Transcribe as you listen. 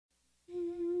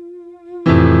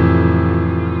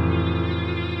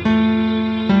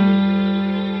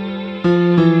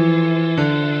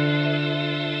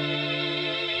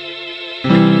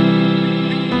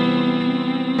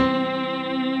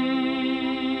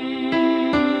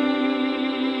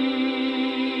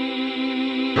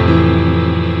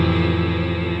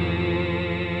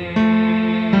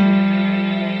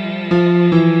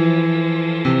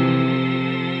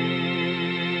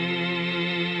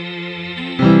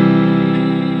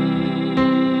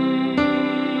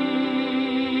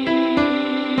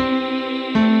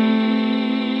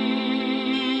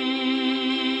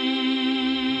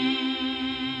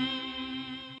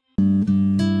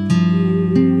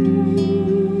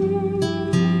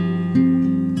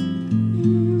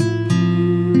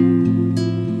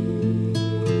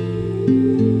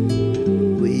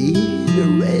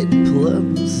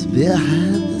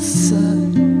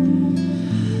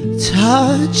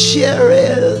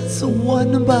cherries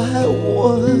one by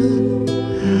one,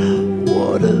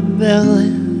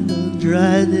 watermelon on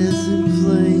dry desert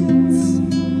plains,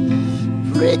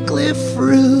 prickly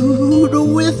fruit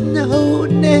with no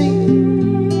name.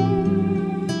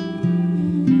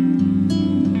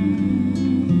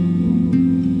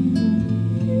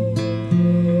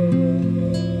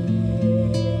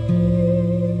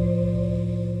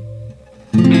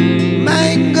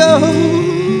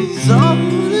 Mangoes on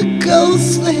the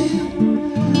coastland,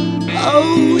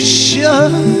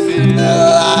 ocean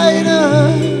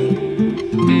liner,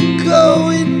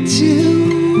 going to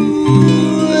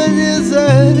a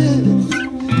deserted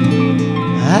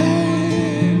islands.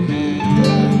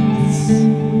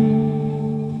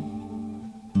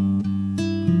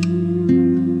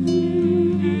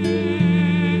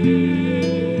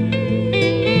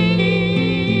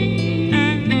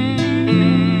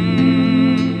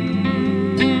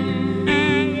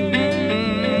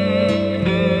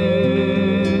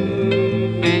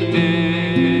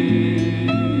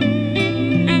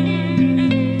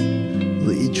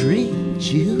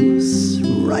 Juice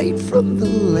right from the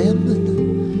lemon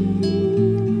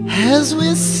as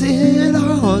we sit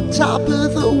on top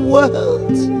of the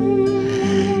world.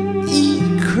 Eat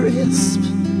crisp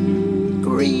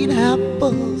green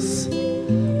apples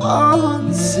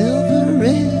on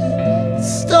silvery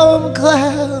storm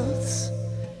clouds.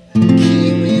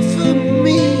 Kiwi for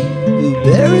me,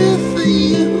 blueberry for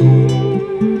you,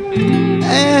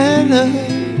 and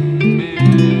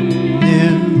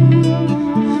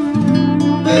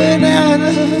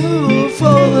banana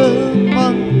for the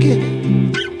monkey,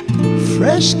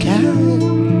 fresh carrot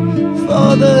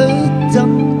for the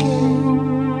donkey.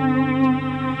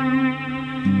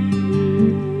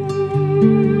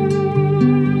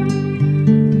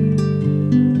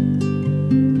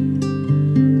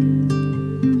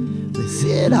 We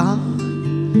sit on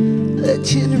the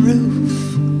tin roof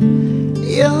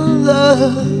in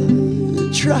the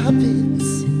tropics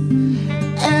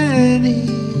and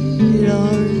eat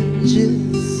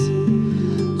oranges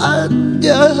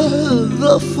under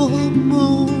the full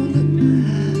moon.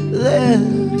 Then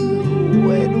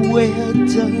when we're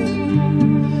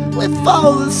done, we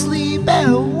fall asleep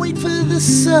and wait for the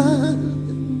sun